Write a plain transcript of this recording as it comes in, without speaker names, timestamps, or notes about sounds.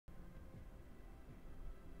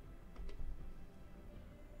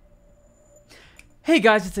Hey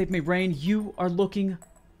guys, it's AprilMayRain. You are looking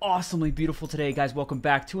awesomely beautiful today, guys. Welcome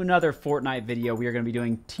back to another Fortnite video. We are going to be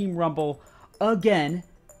doing Team Rumble again.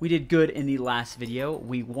 We did good in the last video.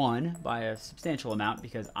 We won by a substantial amount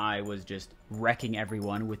because I was just wrecking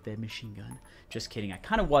everyone with the machine gun. Just kidding. I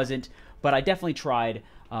kind of wasn't, but I definitely tried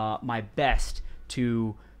my best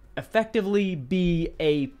to effectively be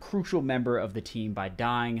a crucial member of the team by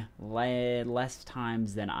dying less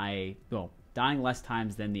times than dying less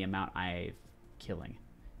times than the amount I've killing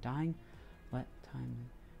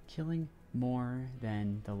more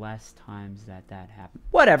than the less times that happened.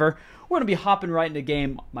 Whatever. We're gonna be hopping right into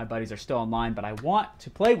game. My buddies are still online, but I want to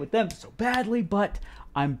play with them so badly, but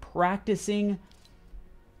I'm practicing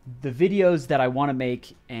the videos that I want to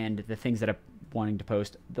make and the things that I'm wanting to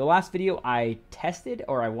post. The last video I tested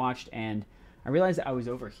or I watched and I realized that I was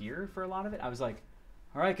over here for a lot of it. I was like,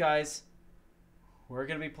 all right guys, we're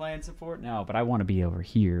gonna be playing some Fortnite. No, but I want to be over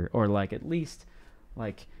here, or like at least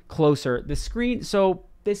like closer. The screen, so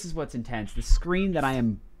this is what's intense. The screen that I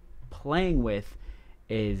am playing with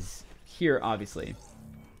is here, obviously.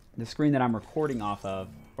 The screen that I'm recording off of,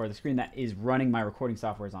 or the screen that is running my recording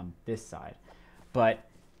software, is on this side. But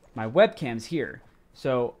my webcam's here.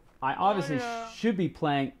 So I obviously should be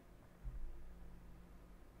playing.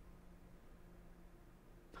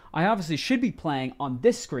 I obviously should be playing on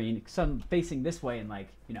this screen because I'm facing this way and, like,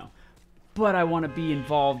 you know, but I want to be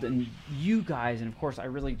involved in you guys. And of course, I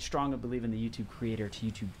really strongly believe in the YouTube creator to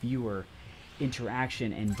YouTube viewer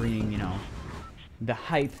interaction and bringing, you know, the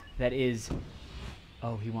hype that is,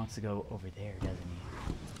 oh, he wants to go over there, doesn't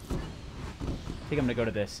he? I think I'm going to go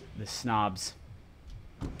to the snobs.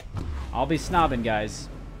 I'll be snobbing, guys.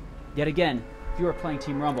 Yet again, if you are playing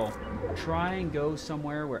Team Rumble, try and go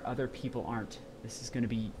somewhere where other people aren't. This is going to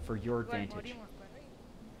be for your advantage.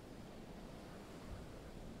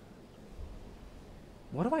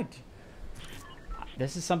 What do I do?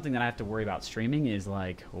 This is something that I have to worry about streaming, is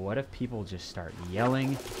like, what if people just start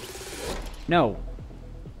yelling? No.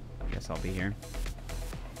 I guess I'll be here.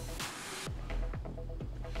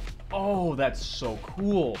 Oh, that's so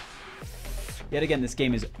cool. Yet again, this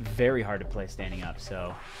game is very hard to play standing up,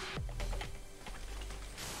 so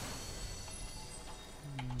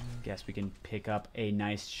guess we can pick up a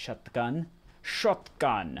nice shotgun.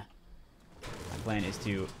 Shotgun. My plan is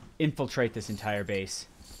to infiltrate this entire base.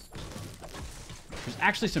 There's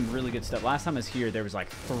actually some really good stuff. Last time I was here, there was like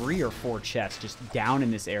 3 or 4 chests just down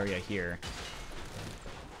in this area here.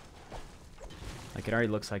 Like, it already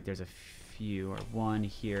looks like there's a few, or one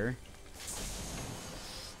here.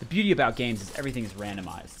 The beauty about games is everything is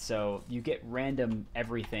randomized. So you get random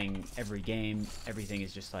everything every game. Everything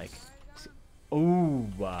is just like, ooh.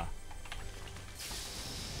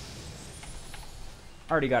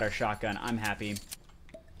 Already got our shotgun. I'm happy.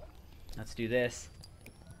 Let's do this.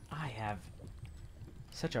 I have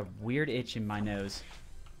such a weird itch in my nose.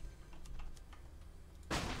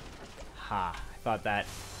 Ha. I thought that.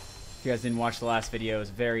 If you guys didn't watch the last video, it was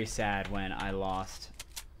very sad when I lost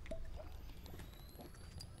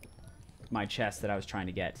my chest that I was trying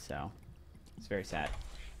to get, so it's very sad.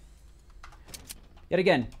 Yet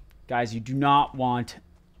again, guys, you do not want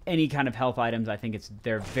any kind of health items. I think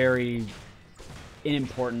they're very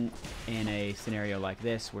unimportant in a scenario like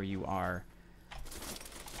this where you are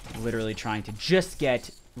literally trying to just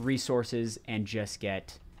get resources and just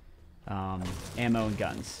get ammo and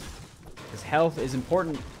guns. Because health is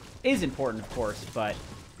important, of course, but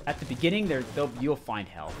at the beginning you'll find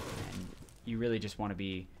health, and you really just want to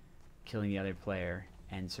be killing the other player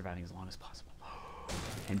and surviving as long as possible.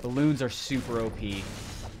 And balloons are super OP. I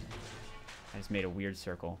just made a weird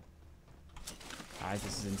circle. Guys,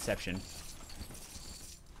 this is Inception.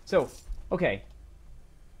 So, okay.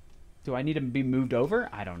 Do I need to be moved over?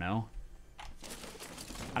 I don't know.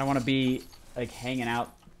 I don't want to be, like, hanging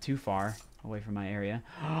out too far away from my area.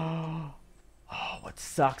 Oh, what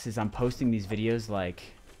sucks is I'm posting these videos, like,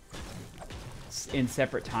 in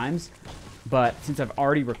separate times. But since I've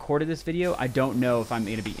already recorded this video, I don't know if I'm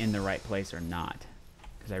going to be in the right place or not.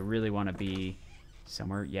 Because I really want to be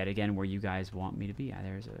somewhere, yet again, where you guys want me to be.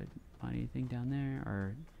 There's a money thing down there,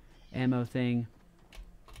 or ammo thing.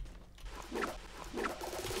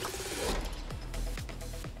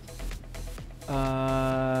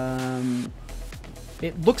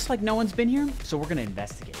 It looks like no one's been here, so we're gonna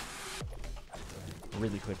investigate.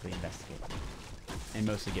 Really quickly investigate. And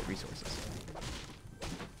mostly get resources.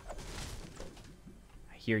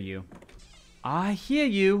 I hear you. I hear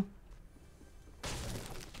you!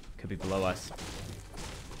 Could be below us.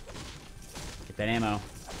 Get that ammo.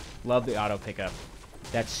 Love the auto pickup.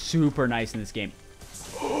 That's super nice in this game.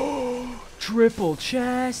 Triple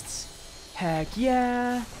chests! Heck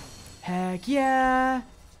yeah! Heck yeah.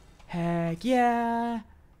 Heck yeah.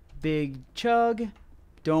 Big chug.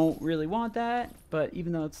 Don't really want that, but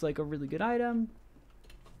even though it's like a really good item,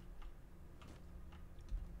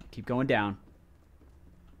 keep going down.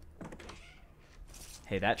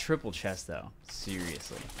 Hey, that triple chest though,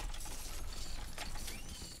 seriously.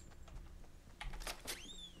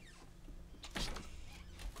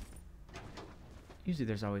 Usually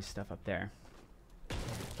there's always stuff up there.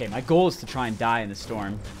 Okay, my goal is to try and die in the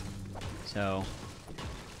storm. So,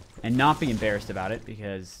 and not be embarrassed about it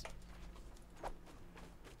because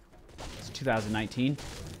 2019.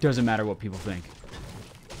 Doesn't matter what people think.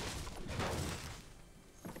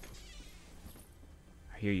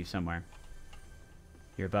 I hear you somewhere.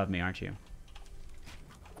 You're above me, aren't you?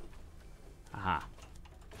 Aha.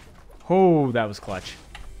 Oh, that was clutch.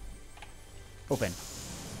 Open.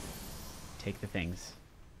 Take the things.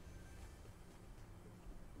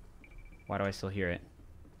 Why do I still hear it?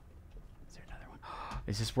 Is there another one?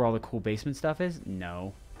 Is this where all the cool basement stuff is?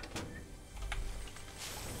 No.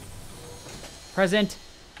 Present.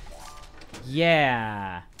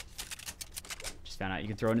 Yeah. Just found out you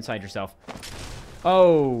can throw it inside yourself.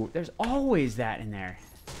 Oh, there's always that in there.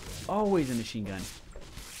 Always a machine gun.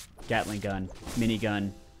 Gatling gun.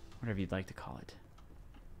 Minigun. Whatever you'd like to call it.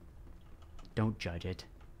 Don't judge it.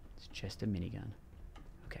 It's just a minigun.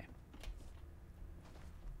 Okay.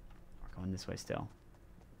 We're going this way still.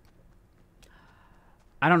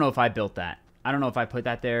 I don't know if I built that. I don't know if I put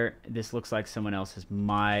that there. This looks like someone else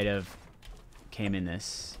might have came in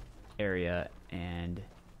this area and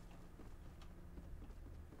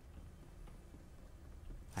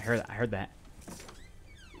I heard that.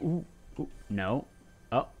 Ooh, ooh, no.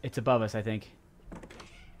 Oh, it's above us, I think.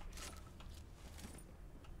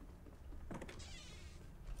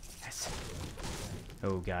 Yes.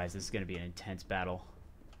 Oh, guys, this is going to be an intense battle.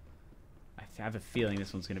 I have a feeling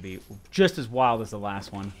this one's going to be just as wild as the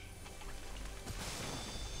last one.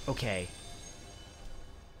 Okay.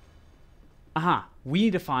 Aha, we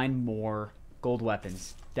need to find more gold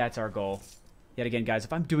weapons. That's our goal. Yet again, guys,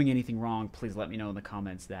 if I'm doing anything wrong, please let me know in the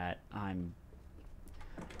comments that I'm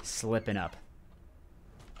slipping up.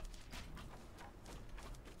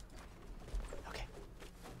 Okay.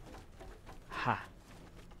 Ha.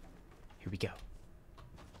 Here we go.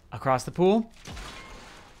 Across the pool.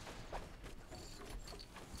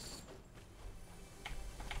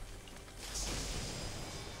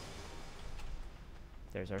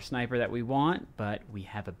 There's our sniper that we want, but we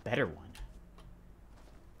have a better one.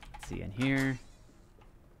 Let's see in here.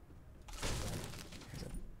 There's a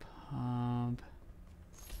pump.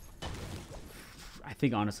 I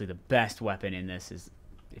think honestly the best weapon in this is,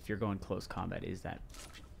 if you're going close combat, is that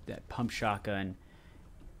pump shotgun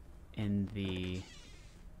in the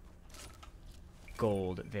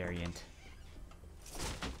gold variant.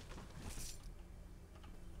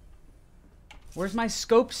 Where's my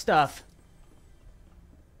scope stuff?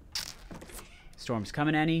 Storm's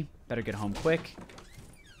coming, Annie. Better get home quick.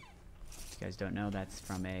 If you guys don't know, that's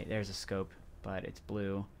from there's a scope, but it's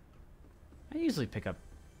blue. I usually pick up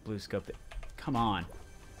blue scope. Come on.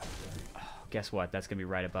 Oh, guess what? That's going to be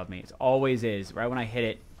right above me. It always is. Right when I hit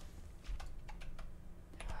it,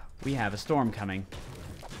 we have a storm coming.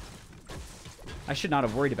 I should not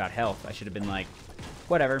have worried about health. I should have been like,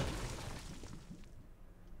 whatever.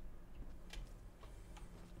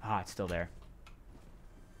 Ah, it's still there.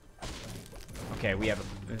 Okay, we have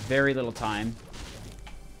very little time.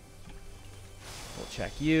 We'll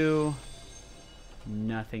check you.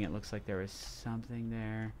 Nothing. It looks like there was something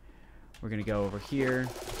there. We're going to go over here.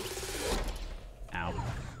 Ow.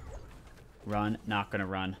 Run. Not going to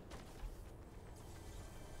run.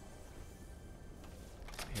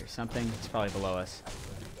 Here's something. It's probably below us.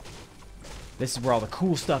 This is where all the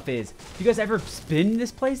cool stuff is. You guys ever spin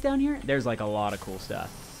this place down here? There's like a lot of cool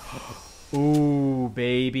stuff. Ooh,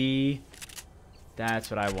 baby.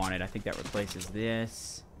 That's what I wanted. I think that replaces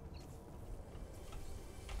this.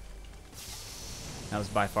 That was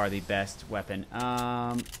by far the best weapon.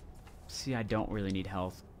 See, I don't really need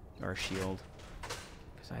health or a shield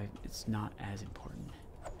because it's not as important.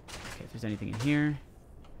 Okay, if there's anything in here.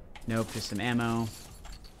 Nope, just some ammo.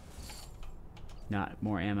 Not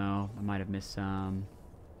more ammo. I might have missed some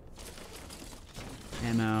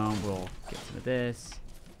ammo. We'll get some of this.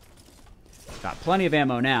 Got plenty of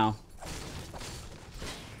ammo now.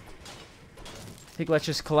 I think let's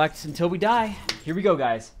just collect until we die. Here we go,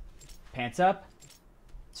 guys. Pants up.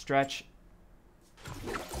 Stretch.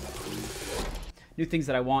 New things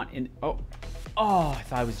that I want in... Oh,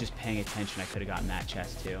 if I was just paying attention, I could have gotten that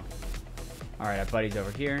chest too. All right, our buddy's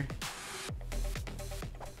over here. It's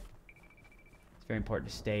very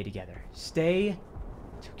important to stay together. Stay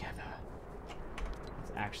together.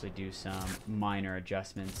 actually do some minor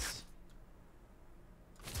adjustments.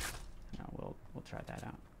 No, we'll try that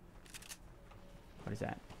out. What is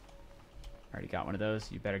that? Already got one of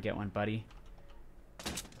those. You better get one, buddy.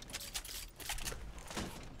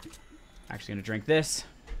 Actually gonna drink this.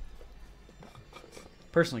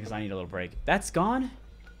 Personally, because I need a little break. That's gone?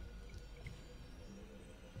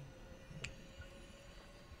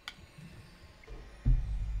 You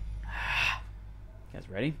guys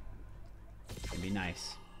ready? It's gonna be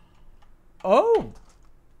nice. Oh!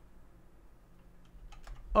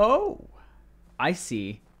 Oh! I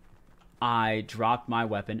see. I dropped my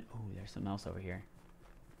weapon. Oh, there's something else over here.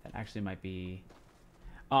 That actually might be...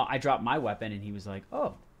 I dropped my weapon and he was like,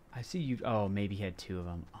 oh, I see you. Oh, maybe he had two of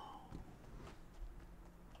them. Oh.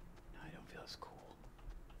 No, I don't feel as cool.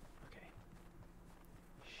 Okay.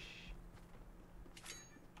 Shh.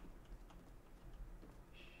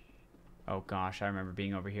 Oh, gosh, I remember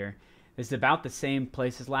being over here. This is about the same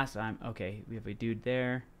place as last time. Okay, we have a dude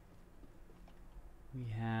there. We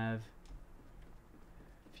have...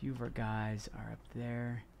 a few of our guys are up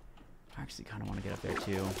there. I actually kind of want to get up there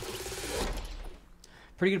too.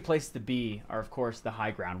 Pretty good places to be are, of course, the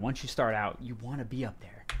high ground. Once you start out, you want to be up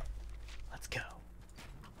there. Let's go.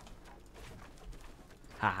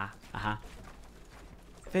 Haha,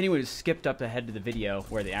 If anyone has skipped up ahead to the video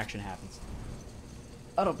where the action happens,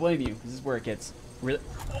 I don't blame you. This is where it gets really...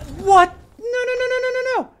 What?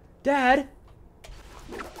 No. Dad.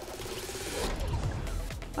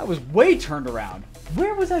 I was way turned around.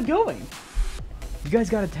 Where was I going? You guys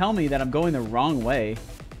gotta tell me that I'm going the wrong way.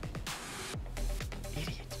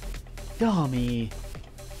 Idiot. Dummy.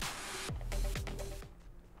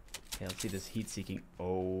 Okay, let's see this heat seeking.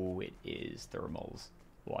 Oh, it is thermals.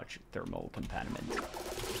 Watch thermal compartment.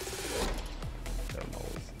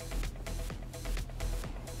 Thermals.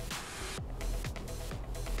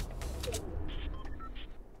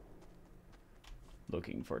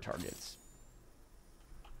 Looking for targets.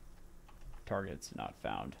 Targets not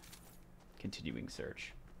found. Continuing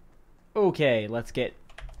search. Okay, let's get...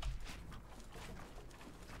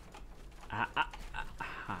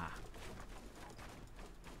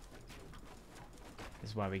 This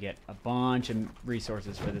is why we get a bunch of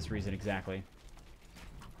resources for this reason exactly.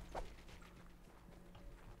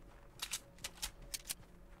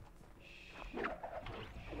 I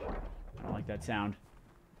don't like that sound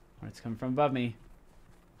when it's coming from above me.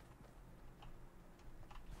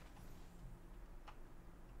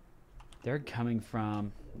 They're coming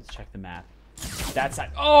from... Let's check the map. That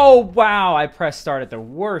side. Oh, wow! I pressed start at the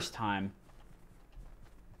worst time.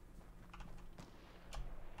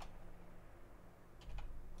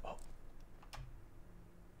 Oh.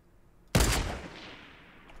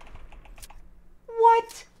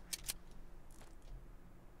 What?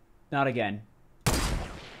 Not again.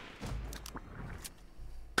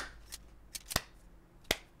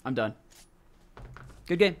 I'm done.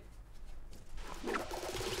 Good game.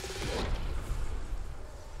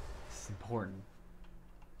 Important.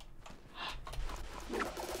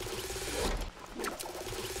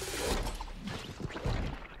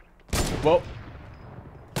 Whoa.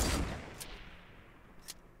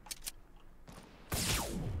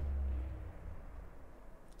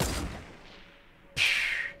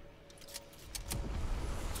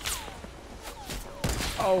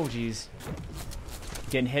 Oh, jeez.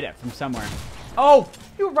 Getting hit at from somewhere. Oh,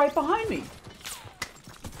 you were right behind me.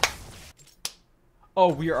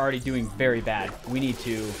 Oh, we are already doing very bad. We need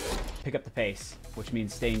to pick up the pace, which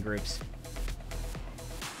means stay in groups.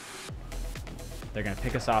 They're going to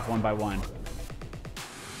pick us off one by one.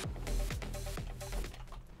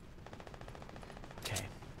 Okay.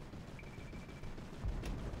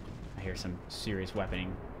 I hear some serious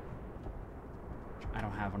weaponing. I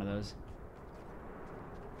don't have one of those.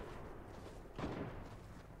 I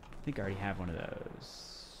think I already have one of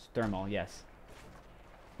those. Thermal, yes.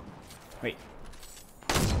 Wait.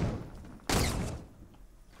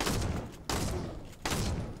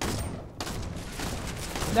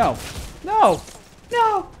 No. No.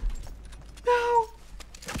 No. No.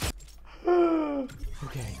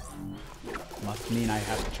 Okay. Must mean I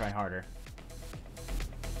have to try harder.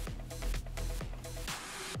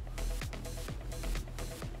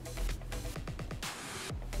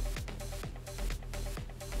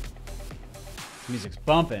 This music's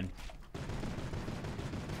bumping.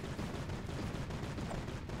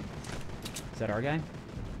 Is that our guy?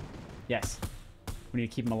 Yes. We need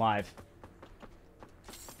to keep him alive.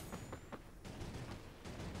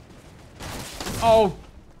 Oh!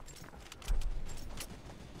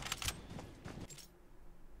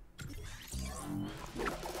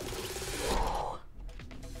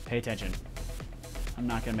 Pay attention. I'm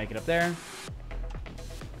not gonna make it up there.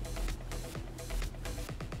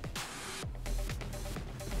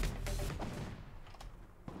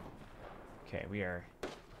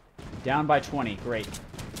 Down by 20. Great.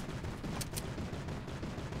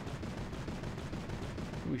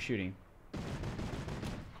 Who are we shooting?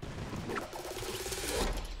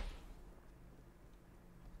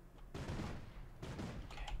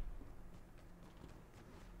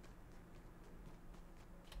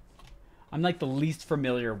 I'm like the least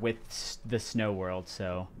familiar with the snow world,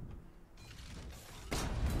 so...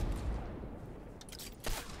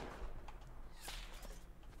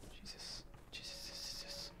 Jesus.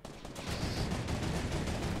 Jesus.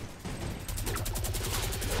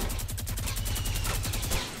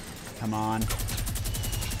 Come on.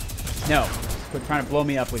 No. Quit trying to blow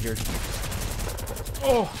me up with your...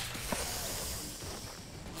 Oh!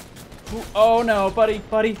 Ooh, oh no, buddy,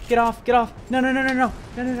 buddy. Get off, get off. No, no, no, no, no.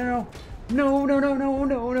 No, no, no, no. No, no, no, no,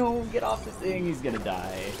 no, no. Get off the thing. He's gonna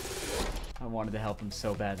die. I wanted to help him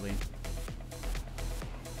so badly.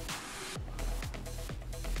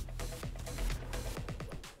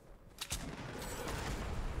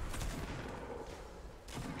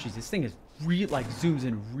 Jeez, this thing is like zooms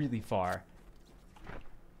in really far.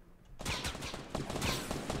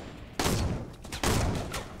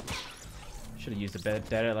 Should have used a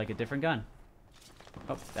better, like a different gun.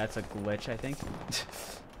 Oh, that's a glitch, I think.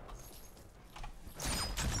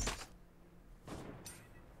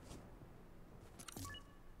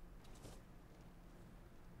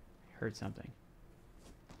 Heard something.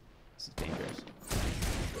 This is dangerous.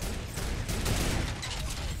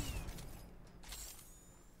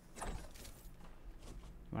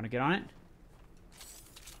 You want to get on it?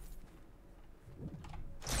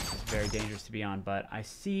 It's very dangerous to be on, but I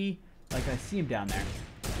see him down there.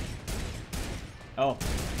 Oh.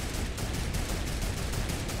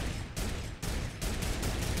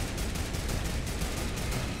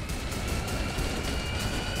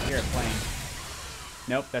 I hear a plane.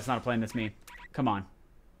 Nope, that's not a plane, that's me. Come on.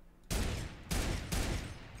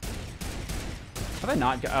 Have I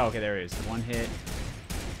not got... Oh, okay, there it is. One hit.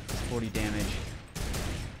 40 damage.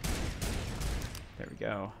 There we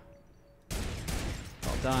go.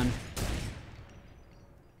 All done.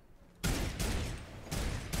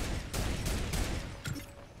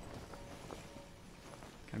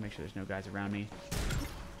 Gotta make sure there's no guys around me.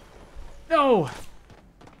 No!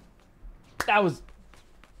 That was...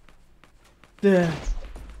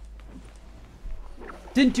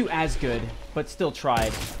 Didn't do as good, but still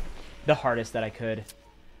tried the hardest that I could.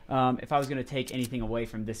 If I was going to take anything away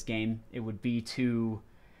from this game, it would be to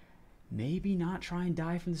maybe not try and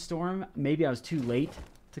die from the storm. Maybe I was too late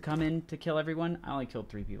to come in to kill everyone. I only killed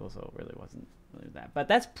 3 people, so it really wasn't really that. But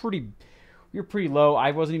that's pretty... You're pretty low.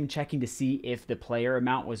 I wasn't even checking to see if the player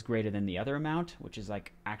amount was greater than the other amount, which is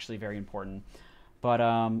like actually very important. But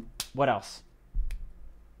what else?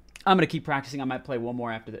 I'm going to keep practicing. I might play one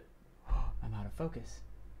more after the... I'm out of focus.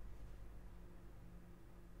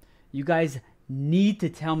 You guys need to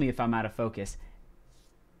tell me if I'm out of focus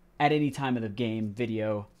at any time of the game,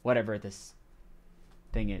 video, whatever this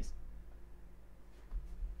thing is.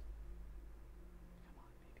 Come on,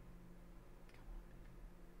 baby.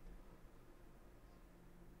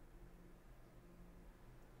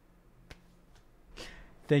 Come on.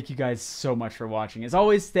 Thank you guys so much for watching. As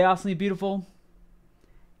always, stay awesomely beautiful.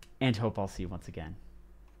 And hope I'll see you once again.